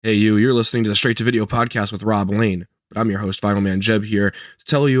Hey you're listening to the Straight to Video podcast with Rob Lane, but I'm your host, Final Man Jeb, here to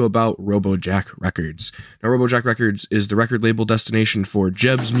tell you about RoboJack Records. Now, RoboJack Records is the record label destination for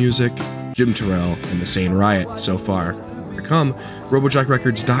Jeb's Music, Jim Terrell, and the Sane Riot so far. To come,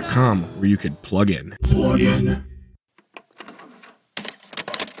 robojackrecords.com, where you could plug in.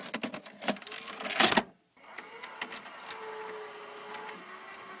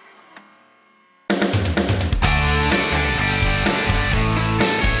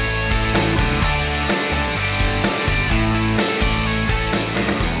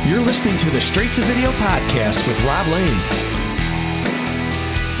 You're listening to the Straight to Video podcast with Rob Lane.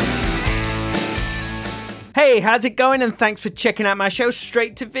 Hey, how's it going? And thanks for checking out my show,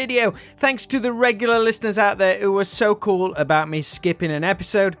 Straight to Video. Thanks to the regular listeners out there who were so cool about me skipping an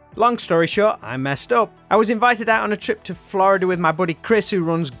episode. Long story short, I messed up. I was invited out on a trip to Florida with my buddy Chris, who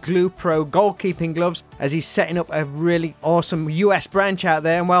runs Glue Pro goalkeeping gloves, as he's setting up a really awesome US branch out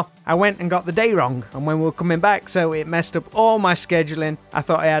there. And well, I went and got the day wrong, and when we were coming back, so it messed up all my scheduling. I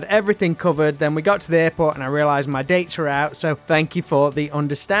thought I had everything covered. Then we got to the airport and I realized my dates were out, so thank you for the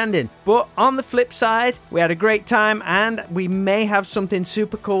understanding. But on the flip side, we had a great time, and we may have something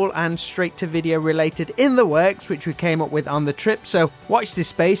super cool and straight to video related in the works, which we came up with on the trip. So watch this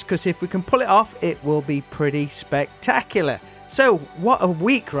space, because if we can pull it off, it will be pretty spectacular. So, what a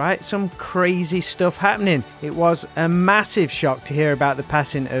week, right? Some crazy stuff happening. It was a massive shock to hear about the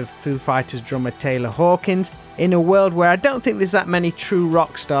passing of Foo Fighters drummer Taylor Hawkins. In a world where I don't think there's that many true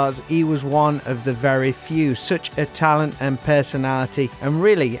rock stars, he was one of the very few. Such a talent and personality, and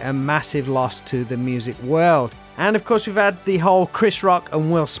really a massive loss to the music world. And of course, we've had the whole Chris Rock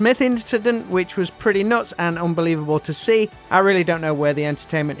and Will Smith incident, which was pretty nuts and unbelievable to see. I really don't know where the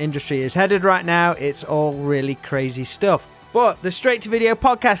entertainment industry is headed right now. It's all really crazy stuff. But the Straight to Video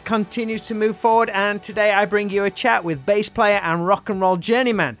podcast continues to move forward, and today I bring you a chat with bass player and rock and roll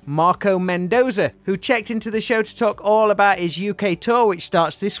journeyman Marco Mendoza, who checked into the show to talk all about his UK tour, which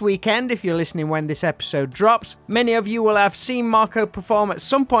starts this weekend if you're listening when this episode drops. Many of you will have seen Marco perform at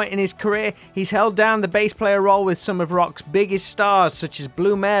some point in his career. He's held down the bass player role with some of rock's biggest stars, such as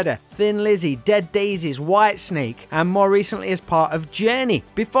Blue Murder, Thin Lizzy, Dead Daisies, Whitesnake, and more recently as part of Journey.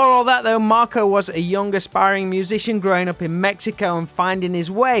 Before all that though, Marco was a young aspiring musician growing up in Mexico and finding his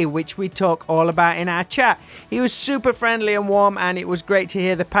way, which we talk all about in our chat. He was super friendly and warm, and it was great to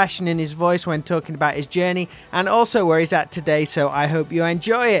hear the passion in his voice when talking about his journey and also where he's at today, so I hope you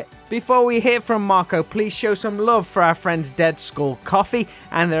enjoy it. Before we hear from Marco, please show some love for our friends Dead Skull Coffee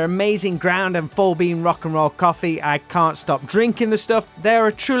and their amazing ground and full bean rock and roll coffee. I can't stop drinking the stuff. They're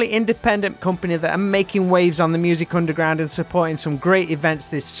a truly independent company that are making waves on the music underground and supporting some great events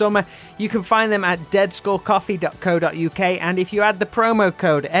this summer. You can find them at deadskullcoffee.co.uk, and if you add the promo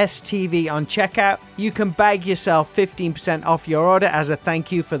code STV on checkout, you can bag yourself 15% off your order as a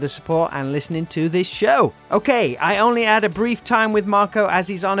thank you for the support and listening to this show. Okay, I only had a brief time with Marco as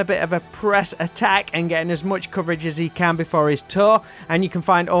he's on a bit of a press attack and getting as much coverage as he can before his tour, and you can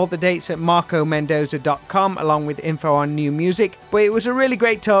find all the dates at marcomendoza.com along with info on new music. But it was a really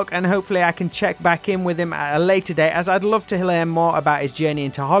great talk, and hopefully I can check back in with him at a later date, as I'd love to learn more about his journey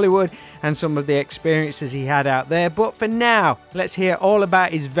into Hollywood and some of the experiences he had out there. But for now, let's hear all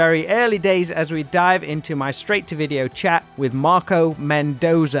about his very early days as we dive into my straight to video chat with Marco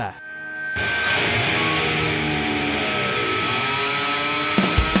Mendoza.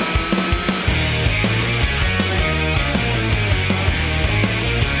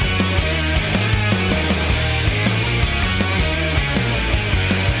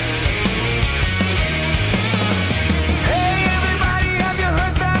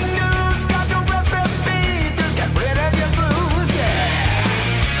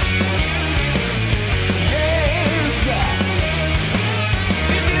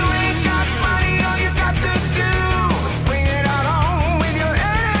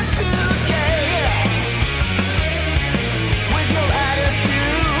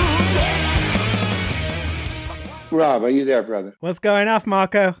 Rob, are you there, brother? What's going on,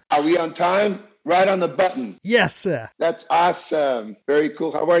 Marco? Are we on time? Right on the button. Yes, sir. That's awesome. Very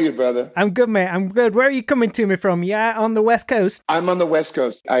cool. How are you, brother? I'm good, mate. I'm good. Where are you coming to me from? Yeah, on the West Coast? I'm on the West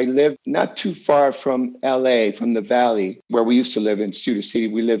Coast. I live not too far from LA, from the Valley, where we used to live in Studio City.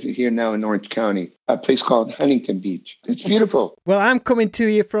 We live here now in Orange County, a place called Huntington Beach. It's beautiful. Well, I'm coming to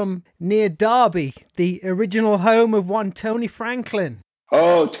you from near Derby, the original home of one Tony Franklin.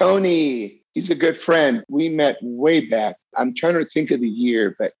 Oh, Tony. He's a good friend. We met way back I'm trying to think of the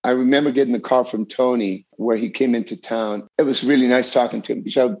year, but I remember getting the call from Tony where he came into town. It was really nice talking to him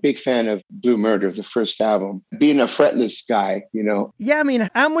because I'm a big fan of Blue Murder, the first album. Being a fretless guy, you know. Yeah, I mean,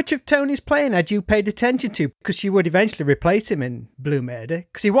 how much of Tony's playing had you paid attention to? Because you would eventually replace him in Blue Murder,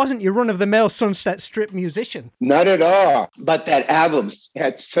 because he wasn't your run-of-the-mill Sunset Strip musician. Not at all. But that album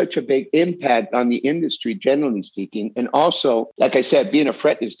had such a big impact on the industry, generally speaking. And also, like I said, being a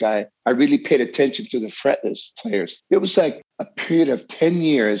fretless guy, I really paid attention to the fretless players. It was like a period of 10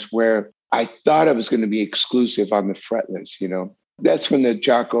 years where I thought I was going to be exclusive on the fretless, you know. That's when the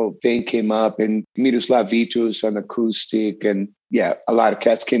Jaco thing came up and Miroslav Vitus on acoustic and yeah, a lot of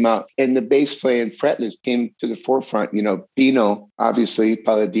cats came out. And the bass player and fretless came to the forefront, you know, Bino, obviously,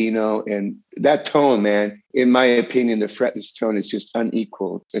 Palladino. And that tone, man, in my opinion, the fretless tone is just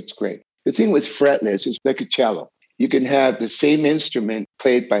unequaled. It's great. The thing with fretless is like a cello. You can have the same instrument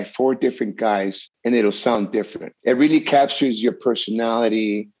played by 4 different guys and it'll sound different. It really captures your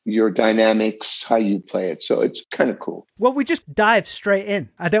personality, your dynamics, how you play it. So it's kind of cool. Well, we just dive straight in.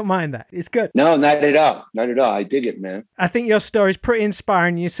 I don't mind that. It's good. No, not at all. Not at all. I dig it, man. I think your story's pretty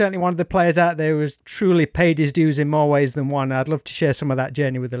inspiring. You're certainly one of the players out there who has truly paid his dues in more ways than one. I'd love to share some of that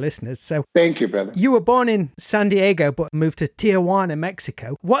journey with the listeners. So, thank you, brother. You were born in San Diego, but moved to Tijuana,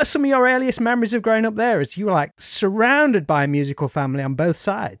 Mexico. What are some of your earliest memories of growing up there as you were like surrounded by a musical family on both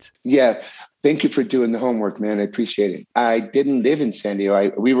sides? Yeah. Thank you for doing the homework, man. I appreciate it. I didn't live in San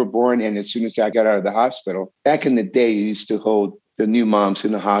Diego. We were born, and as soon as I got out of the hospital, back in the day, you used to hold the new moms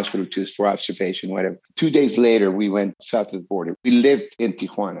in the hospital just for observation, whatever. 2 days later, we went south of the border. We lived in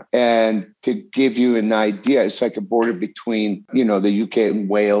Tijuana. And to give you an idea, it's like a border between, you know, the UK and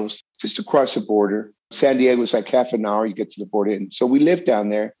Wales, just across the border. San Diego is like half an hour, you get to the border. And so we lived down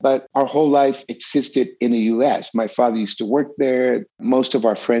there, but our whole life existed in the U.S. My father used to work there. Most of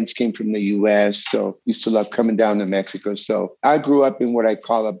our friends came from the U.S., so used to love coming down to Mexico. So I grew up in what I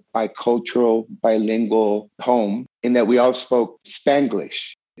call a bicultural, bilingual home, in that we all spoke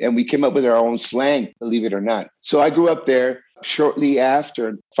Spanglish. And we came up with our own slang, believe it or not. So I grew up there. Shortly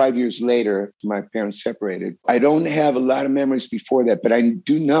after, 5 years later, my parents separated. I don't have a lot of memories before that, but I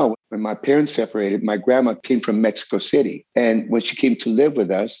do know when my parents separated, my grandma came from Mexico City. And when she came to live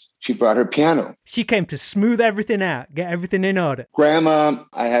with us, she brought her piano. She came to smooth everything out, get everything in order. Grandma,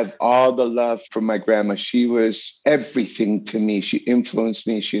 I have all the love from my grandma. She was everything to me. She influenced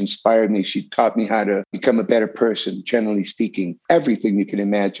me. She inspired me. She taught me how to become a better person, generally speaking. Everything you can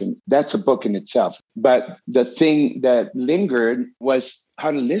imagine. That's a book in itself. But the thing that lingered was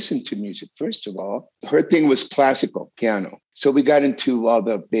how to listen to music, first of all. Her thing was classical piano. So we got into all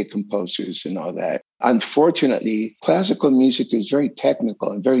the big composers and all that. Unfortunately, classical music is very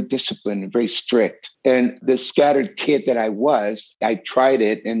technical and very disciplined and very strict. And the scattered kid that I was, I tried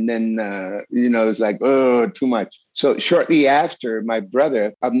it and then, it was like, oh, too much. So shortly after, my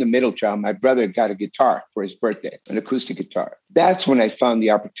brother, I'm the middle child, my brother got a guitar for his birthday, an acoustic guitar. That's when I found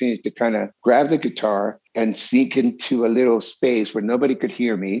the opportunity to kind of grab the guitar and sneak into a little space where nobody could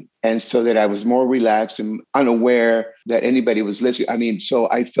hear me. And so that I was more relaxed and unaware that anybody was listening. I mean, so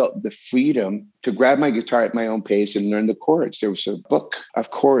I felt the freedom to grab my guitar at my own pace and learn the chords. There was a book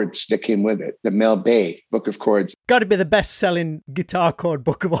of chords that came with it, the Mel Bay Book of Chords. Got to be the best-selling guitar chord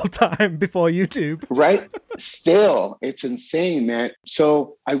book of all time before YouTube. Right? Still, it's insane, man.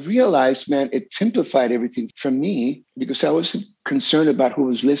 So I realized, man, it simplified everything for me because I wasn't concerned about who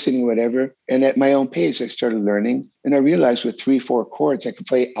was listening or whatever. And at my own pace, I started learning. And I realized with 3-4 chords, I could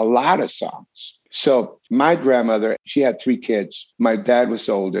play a lot of songs. So my grandmother, she had 3 kids. My dad was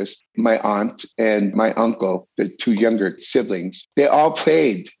the oldest. My aunt and my uncle, the 2 younger siblings, they all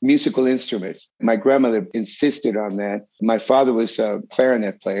played musical instruments. My grandmother insisted on that. My father was a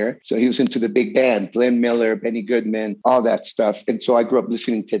clarinet player. So he was into the big band, Glenn Miller, Benny Goodman, all that stuff. And so I grew up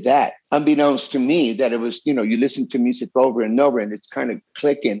listening to that. Unbeknownst to me that it was, you listen to music over and over and it's kind of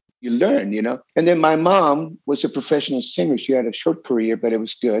clicking. You learn, And then my mom was a professional singer. She had a short career, but it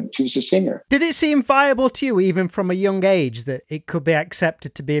was good. She was a singer. Did it seem viable to you, even from a young age, that it could be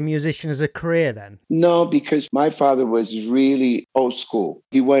accepted to be a musician as a career then? No, because my father was really old school.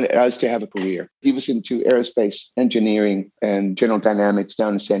 He wanted us to have a career. He was into aerospace engineering and General Dynamics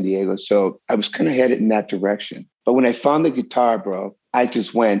down in San Diego. So I was kind of headed in that direction. But when I found the guitar, bro, I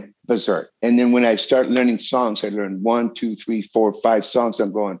just went berserk. And then when I started learning songs, I learned 1, 2, 3, 4, 5 songs.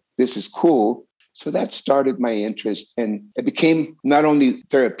 I'm going, this is cool. So that started my interest. And it became not only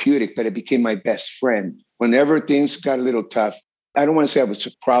therapeutic, but it became my best friend. Whenever things got a little tough, I don't want to say I was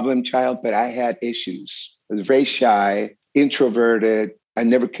a problem child, but I had issues. I was very shy, introverted, I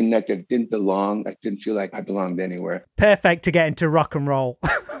never connected. I didn't belong. I didn't feel like I belonged anywhere. Perfect to get into rock and roll.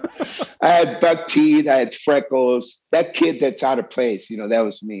 I had buck teeth. I had freckles. That kid that's out of place, that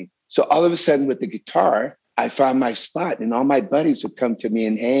was me. So all of a sudden with the guitar, I found my spot, and all my buddies would come to me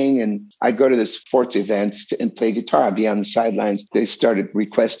and hang, and I'd go to the sports events and play guitar. I'd be on the sidelines. They started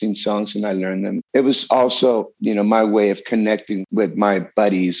requesting songs, and I learned them. It was also, my way of connecting with my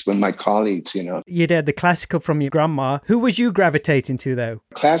buddies, with my colleagues, You did the classical from your grandma. Who was you gravitating to, though?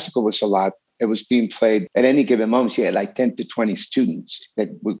 Classical was a lot. It was being played at any given moment. You had like 10 to 20 students that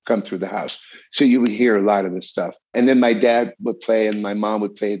would come through the house. So you would hear a lot of the stuff. And then my dad would play and my mom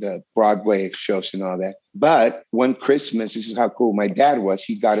would play the Broadway shows and all that. But one Christmas, this is how cool my dad was.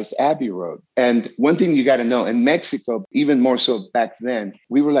 He got us Abbey Road. And one thing you got to know, in Mexico, even more so back then,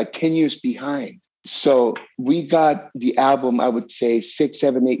 we were like 10 years behind. So we got the album, I would say 6,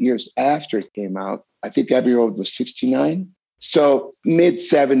 7, 8 years after it came out. I think Abbey Road was 69. So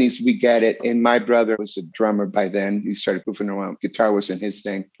mid-70s, we get it. And my brother was a drummer by then. He started goofing around. Guitar wasn't his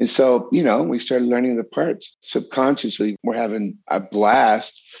thing. And so, we started learning the parts. Subconsciously, we're having a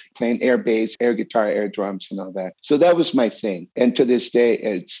blast playing air bass, air guitar, air drums, and all that. So that was my thing. And to this day,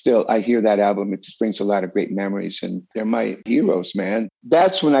 it's still, I hear that album. It just brings a lot of great memories. And they're my heroes, man.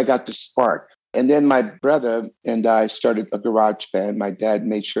 That's when I got the spark. And then my brother and I started a garage band. My dad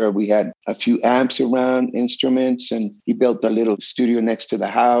made sure we had a few amps around, instruments, and he built a little studio next to the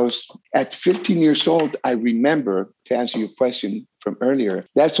house. At 15 years old, I remember, to answer your question from earlier,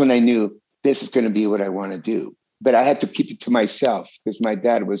 that's when I knew this is going to be what I want to do. But I had to keep it to myself because my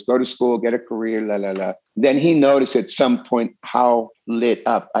dad was go to school, get a career, la, la, la. Then he noticed at some point how lit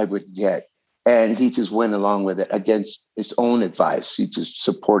up I would get. And he just went along with it against his own advice. He just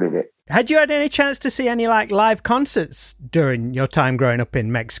supported it. Had you had any chance to see any live concerts during your time growing up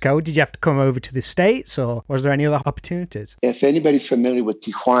in Mexico? Did you have to come over to the States, or was there any other opportunities? If anybody's familiar with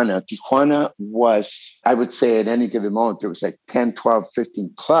Tijuana was, I would say at any given moment, there was like 10, 12,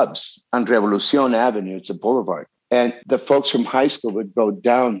 15 clubs on Revolucion Avenue. It's a boulevard. And the folks from high school would go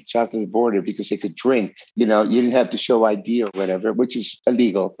down south of the border because they could drink. You didn't have to show ID or whatever, which is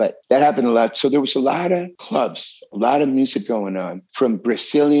illegal, but that happened a lot. So there was a lot of clubs, a lot of music going on, from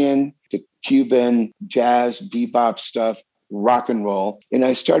Brazilian to Cuban, jazz, bebop stuff, rock and roll. And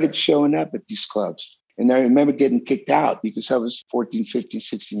I started showing up at these clubs. And I remember getting kicked out because I was 14, 15,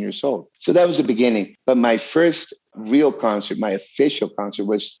 16 years old. So that was the beginning. But my first real concert, my official concert,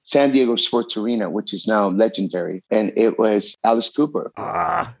 was San Diego Sports Arena, which is now legendary. And it was Alice Cooper.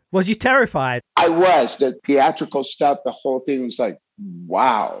 Was you terrified? I was. The theatrical stuff, the whole thing was like,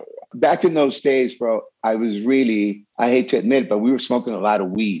 wow. Back in those days, bro, I was really, I hate to admit it, but we were smoking a lot of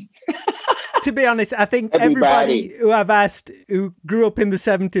weed. To be honest, I think everybody who I've asked who grew up in the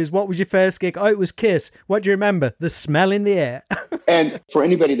 70s, what was your first gig? Oh, it was Kiss. What do you remember? The smell in the air. And for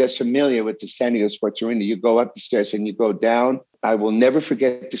anybody that's familiar with the San Diego Sports Arena, you go up the stairs and you go down. I will never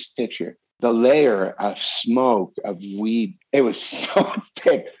forget this picture. The layer of smoke, of weed, it was so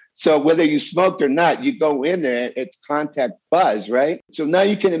thick. So whether you smoked or not, you go in there, it's contact buzz, right? So now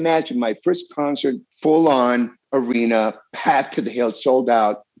you can imagine my first concert, full on arena, packed to the hill, sold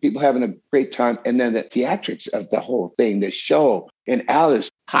out. People having a great time. And then the theatrics of the whole thing, the show in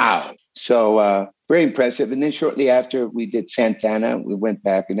Alice, how? So very impressive. And then shortly after we did Santana, we went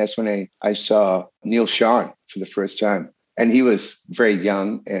back. And that's when I saw Neil Schon for the first time. And he was very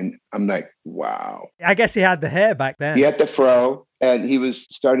young. And I'm like, wow. I guess he had the hair back then. He had the fro and he was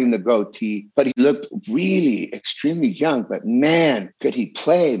starting the goatee. But he looked really extremely young. But man, could he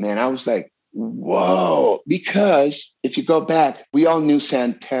play, man. I was like, whoa, because if you go back, we all knew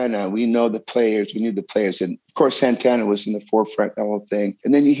Santana. We knew the players. And of course, Santana was in the forefront, the whole thing.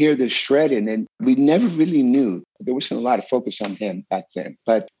 And then you hear the shredding, and we never really knew. There wasn't a lot of focus on him back then.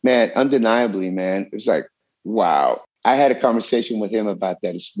 But man, undeniably, man, it was like, wow. I had a conversation with him about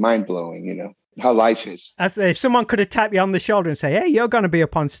that. It's mind-blowing, how life is. As if someone could have tapped you on the shoulder and say, hey, you're going to be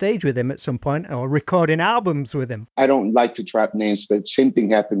up on stage with him at some point or recording albums with him. I don't like to drop names, but same thing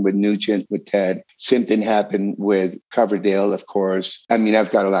happened with Nugent, with Ted. Same thing happened with Coverdale, of course. I mean,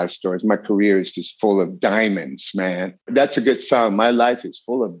 I've got a lot of stories. My career is just full of diamonds, man. That's a good song. My life is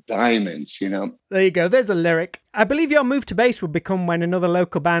full of diamonds, There you go. There's a lyric. I believe your move to bass would become when another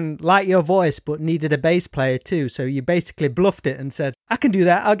local band liked your voice but needed a bass player too. So you basically bluffed it and said, I can do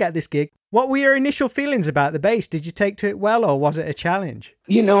that. I'll get this gig. What were your initial feelings about the bass? Did you take to it well, or was it a challenge?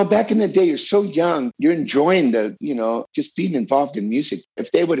 Back in the day, you're so young, you're enjoying just being involved in music.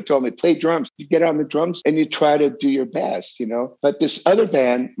 If they would have told me, play drums, you get on the drums and you try to do your best, But this other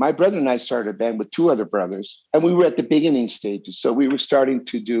band, my brother and I started a band with two other brothers, and we were at the beginning stages. So we were starting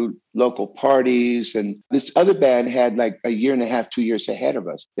to do local parties. And this other band had like a year and a half, 2 years ahead of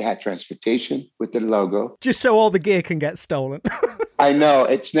us. They had transportation with the logo. Just so all the gear can get stolen. I know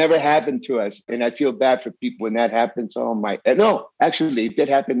it's never happened to us. And I feel bad for people when that happens. Oh my, no, actually it did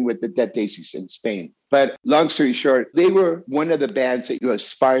happen with the Dead Daisies in Spain. But long story short, they were one of the bands that you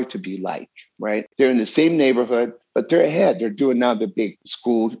aspire to be like, right? They're in the same neighborhood, but they're ahead. They're doing now the big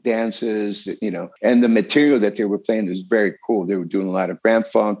school dances, and the material that they were playing is very cool. They were doing a lot of Grand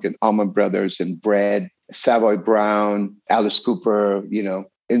Funk and Allman Brothers and Bread, Savoy Brown, Alice Cooper,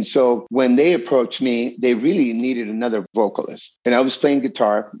 And so when they approached me, they really needed another vocalist. And I was playing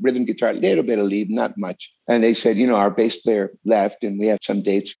guitar, rhythm guitar, a little bit of lead, not much. And they said, our bass player left and we have some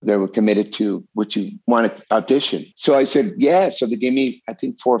dates they were committed to. Would you want to audition? So I said, yeah. So they gave me, I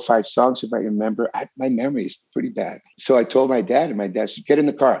think, 4 or 5 songs, if I remember. My memory is pretty bad. So I told my dad, and my dad said, get in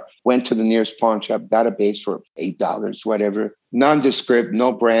the car. Went to the nearest pawn shop, got a bass for $8, whatever. Nondescript,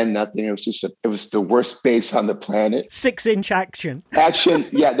 no brand, nothing. It was the worst bass on the planet. 6-inch action. Action.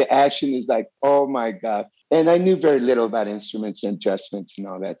 Yeah, the action is like, oh my God. And I knew very little about instruments and adjustments and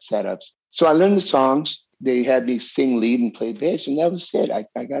all that setups. So I learned the songs. They had me sing lead and play bass, and that was it.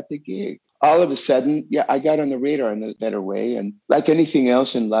 I got the gig. All of a sudden, I got on the radar in a better way. And like anything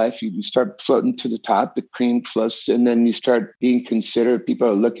else in life, you start floating to the top, the cream floats, and then you start being considered. People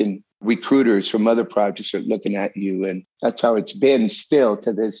are looking, recruiters from other projects are looking at you. And that's how it's been still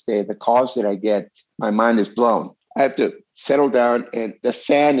to this day. The calls that I get, my mind is blown. I have to settle down, and the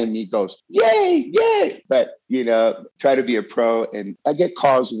fan in me goes, yay, yay. But, try to be a pro. And I get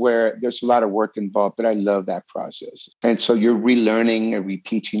calls where there's a lot of work involved, but I love that process. And so you're relearning and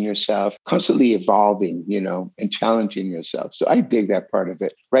reteaching yourself, constantly evolving, and challenging yourself. So I dig that part of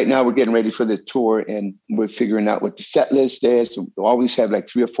it. Right now, we're getting ready for the tour, and we're figuring out what the set list is. We always have like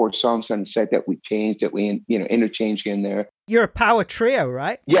 3 or 4 songs on the set that we change, that we, interchange in there. You're a power trio,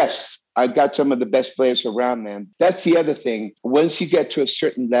 right? Yes. I've got some of the best players around, man. That's the other thing. Once you get to a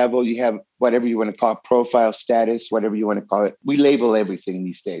certain level, you have whatever you want to call it, profile status, whatever you want to call it. We label everything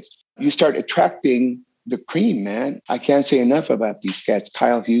these days. You start attracting the cream, man. I can't say enough about these cats.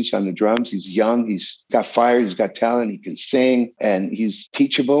 Kyle Hughes on the drums. He's young. He's got fire. He's got talent. He can sing, and he's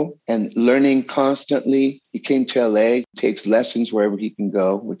teachable and learning constantly. He came to LA, takes lessons wherever he can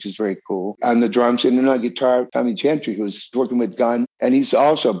go, which is very cool. On the drums and then on guitar, Tommy Gentry, who's working with Gunn. And he's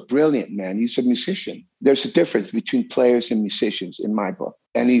also a brilliant man. He's a musician. There's a difference between players and musicians in my book.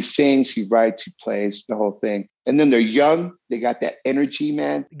 And he sings, he writes, he plays, the whole thing. And then they're young. They got that energy,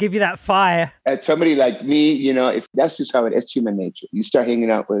 man. Give you that fire. As somebody like me, if that's just how it is, human nature. You start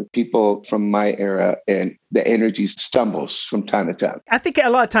hanging out with people from my era and the energy stumbles from time to time. I think a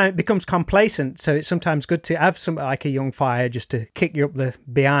lot of time it becomes complacent. So it's sometimes good to have some like a young fire just to kick you up the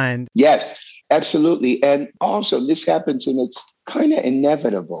behind. Yes, absolutely. And also this happens, and it's kind of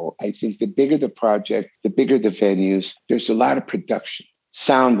inevitable. I think the bigger the project, the bigger the venues, there's a lot of production,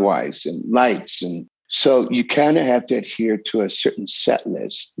 sound-wise and lights. And so you kind of have to adhere to a certain set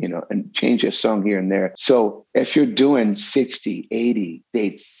list, and change a song here and there. So if you're doing 60, 80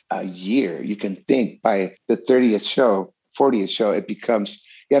 dates a year, you can think by the 30th show, 40th show, it becomes,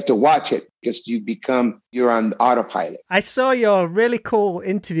 you have to watch it because you're on autopilot. I saw your really cool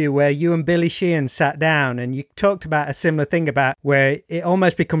interview where you and Billy Sheehan sat down and you talked about a similar thing about where it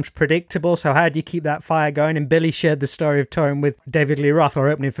almost becomes predictable. So how do you keep that fire going? And Billy shared the story of touring with David Lee Roth or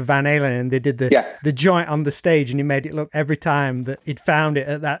opening for Van Halen, and they did the joint on the stage, and he made it look every time that he'd found it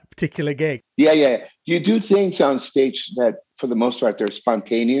at that particular gig. Yeah. You do things on stage that for the most part, they're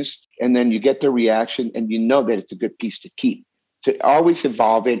spontaneous, and then you get the reaction and you know that it's a good piece to keep. To always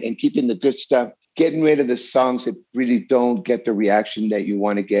evolving and keeping the good stuff, getting rid of the songs that really don't get the reaction that you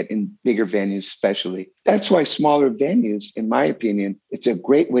want to get in bigger venues, especially. That's why smaller venues, in my opinion, it's a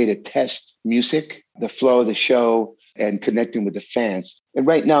great way to test music, the flow of the show, and connecting with the fans. And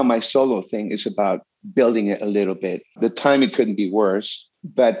right now, my solo thing is about building it a little bit. The timing couldn't be worse.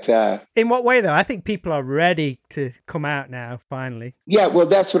 But in what way, though? I think people are ready to come out now, finally. Yeah, well,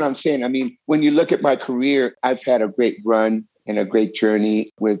 that's what I'm saying. I mean, when you look at my career, I've had a great run and a great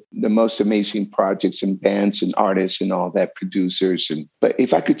journey with the most amazing projects and bands and artists and all that, producers. But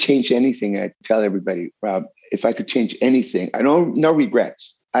if I could change anything, I'd tell everybody, Rob, if I could change anything, no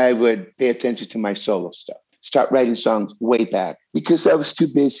regrets. I would pay attention to my solo stuff. Start writing songs way back. because I was too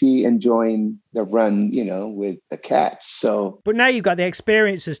busy enjoying the run, with the cats. So, but now you've got the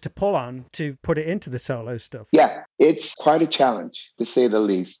experiences to pull on to put it into the solo stuff. Yeah, it's quite a challenge to say the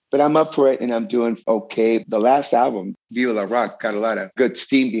least, but I'm up for it and I'm doing okay. The last album, Viva La Rock, got a lot of good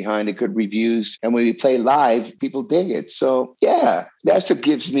steam behind it, good reviews. And when we play live, people dig it. So yeah, that's what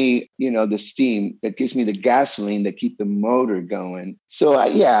gives me, the steam. That gives me the gasoline that keep the motor going. So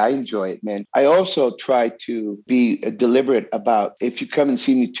I enjoy it, man. I also try to be deliberate about, if you come and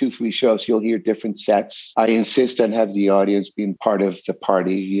see me 2-3 shows, you'll hear different sets. I insist on having the audience being part of the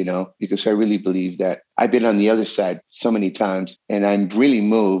party, because I really believe that. I've been on the other side so many times, and I'm really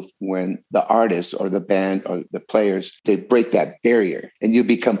moved when the artist or the band or the players, they break that barrier and you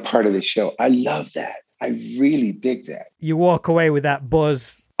become part of the show. I love that. I really dig that. You walk away with that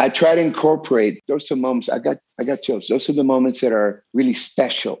buzz. I try to incorporate those are moments. I got chills. Those are the moments that are really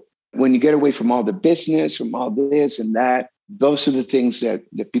special. When you get away from all the business, from all this and that, those are the things that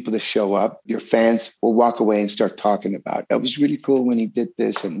the people that show up, your fans, will walk away and start talking about. That was really cool when he did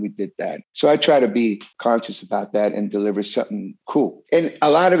this and we did that. So I try to be conscious about that and deliver something cool. And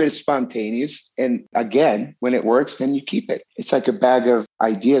a lot of it is spontaneous. And again, when it works, then you keep it. It's like a bag of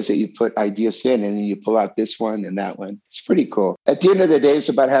ideas that you put ideas in, and then you pull out this one and that one. It's pretty cool. At the end of the day, it's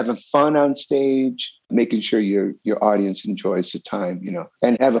about having fun on stage, making sure your audience enjoys the time,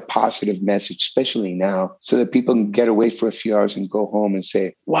 and have a positive message, especially now, so that people can get away for a few hours and go home and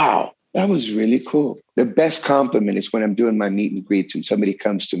say, wow, that was really cool. The best compliment is when I'm doing my meet and greets and somebody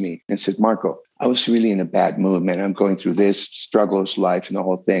comes to me and says, Marco, I was really in a bad mood, man. I'm going through this, struggles, life, and the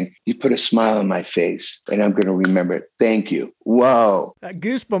whole thing. You put a smile on my face, and I'm going to remember it. Thank you. Whoa. That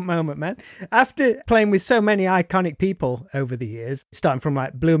goosebump moment, man. After playing with so many iconic people over the years, starting from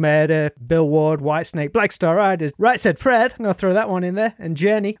like Blue Murder, Bill Ward, Whitesnake, Black Star Riders, Right Said Fred, I'm going to throw that one in there, and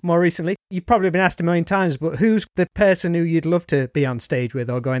Journey more recently. You've probably been asked a million times, but who's the person who you'd love to be on stage with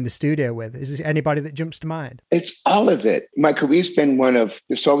or go in the studio with? Is there anybody that jumps to mind? It's all of it. My career's been one of,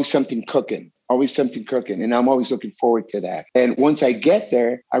 there's always something cooking. Always something cooking. And I'm always looking forward to that. And once I get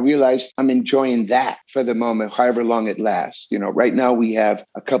there, I realize I'm enjoying that for the moment, however long it lasts. Right now we have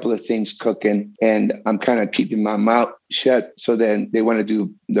a couple of things cooking and I'm kind of keeping my mouth shut. So then they want to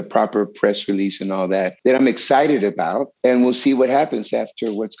do the proper press release and all that I'm excited about. And we'll see what happens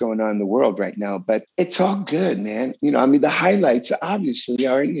after what's going on in the world right now. But it's all good, man. The highlights obviously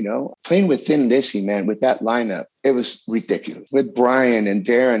are, playing with Thin Lizzy, man, with that lineup. It was ridiculous. With Brian and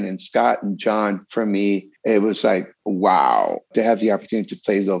Darren and Scott and John, for me, it was like, wow, to have the opportunity to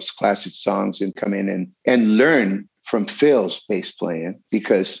play those classic songs and come in and learn from Phil's bass playing,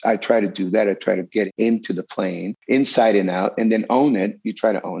 because I try to do that. I try to get into the playing inside and out and then own it. You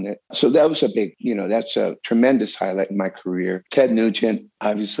try to own it. So that was a big, that's a tremendous highlight in my career. Ted Nugent,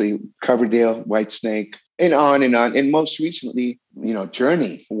 obviously, Coverdale, Whitesnake, and on and on. And most recently,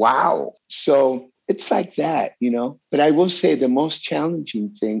 Journey. Wow. So it's like that, But I will say the most challenging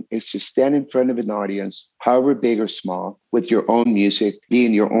thing is to stand in front of an audience, however big or small, with your own music,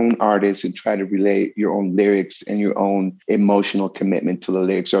 being your own artist and try to relay your own lyrics and your own emotional commitment to the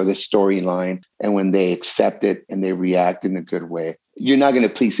lyrics or the storyline. And when they accept it and they react in a good way, you're not going to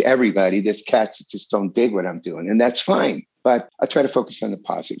please everybody. There's cats that just don't dig what I'm doing, and that's fine. But I try to focus on the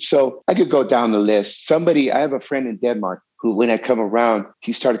positive. So I could go down the list. I have a friend in Denmark who, when I come around,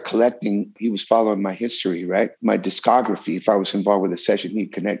 he started collecting. He was following my history, right? My discography. If I was involved with a session,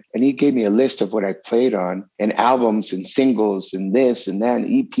 he'd connect. And he gave me a list of what I played on and albums and singles and this and that and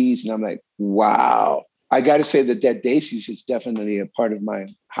EPs. And I'm like, wow. I got to say the Dead Daisies is definitely a part of my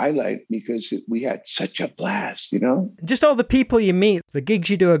highlight because we had such a blast, Just all the people you meet, the gigs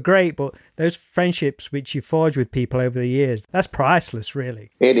you do are great, but those friendships which you forge with people over the years, that's priceless,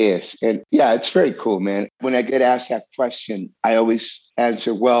 really. It is. And yeah, it's very cool, man. When I get asked that question, I always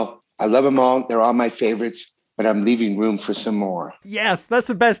answer, well, I love them all. They're all my favorites, but I'm leaving room for some more. Yes, that's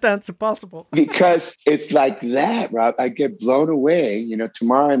the best answer possible. Because it's like that, Rob. I get blown away.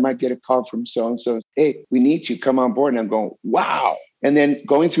 Tomorrow I might get a call from so-and-so. Hey, we need you. Come on board. And I'm going, wow. And then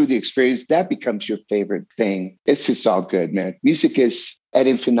going through the experience, that becomes your favorite thing. It's just all good, man. Music is ad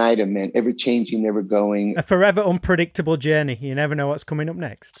infinitum, man. Ever changing, never going. A forever unpredictable journey. You never know what's coming up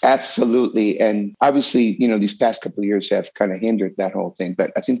next. Absolutely. And obviously, these past couple of years have kind of hindered that whole thing.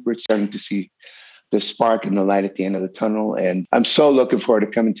 But I think we're starting to see the spark and the light at the end of the tunnel. And I'm so looking forward to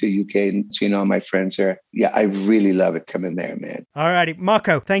coming to the UK and seeing all my friends there. Yeah, I really love it coming there, man. All righty.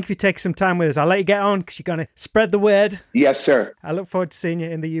 Marco, thank you for taking some time with us. I'll let you get on because you're going to spread the word. Yes, sir. I look forward to seeing you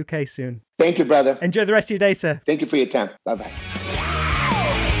in the UK soon. Thank you, brother. Enjoy the rest of your day, sir. Thank you for your time. Bye-bye.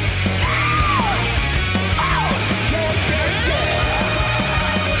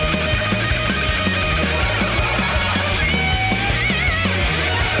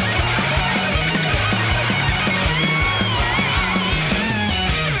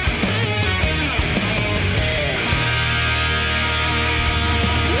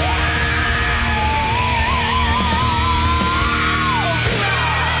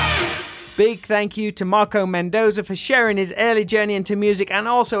 Big thank you to Marco Mendoza for sharing his early journey into music and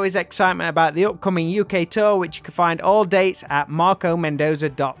also his excitement about the upcoming UK tour, which you can find all dates at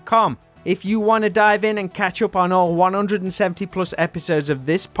marcomendoza.com. If you want to dive in and catch up on all 170 plus episodes of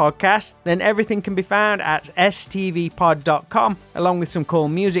this podcast, then everything can be found at stvpod.com, along with some cool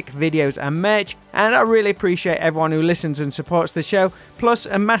music, videos and merch. And I really appreciate everyone who listens and supports the show. Plus,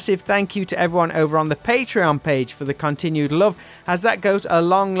 a massive thank you to everyone over on the Patreon page for the continued love, as that goes a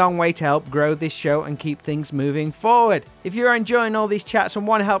long way to help grow this show and keep things moving forward. If you're enjoying all these chats and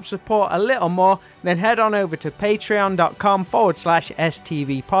want to help support a little more, then head on over to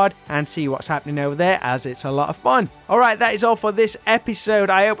patreon.com/STVpod and see what's happening over there, as it's a lot of fun. Alright, that is all for this episode.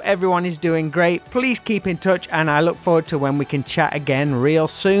 I hope everyone is doing great. Please keep in touch and I look forward to when we can chat again real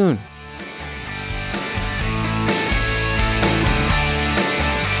soon.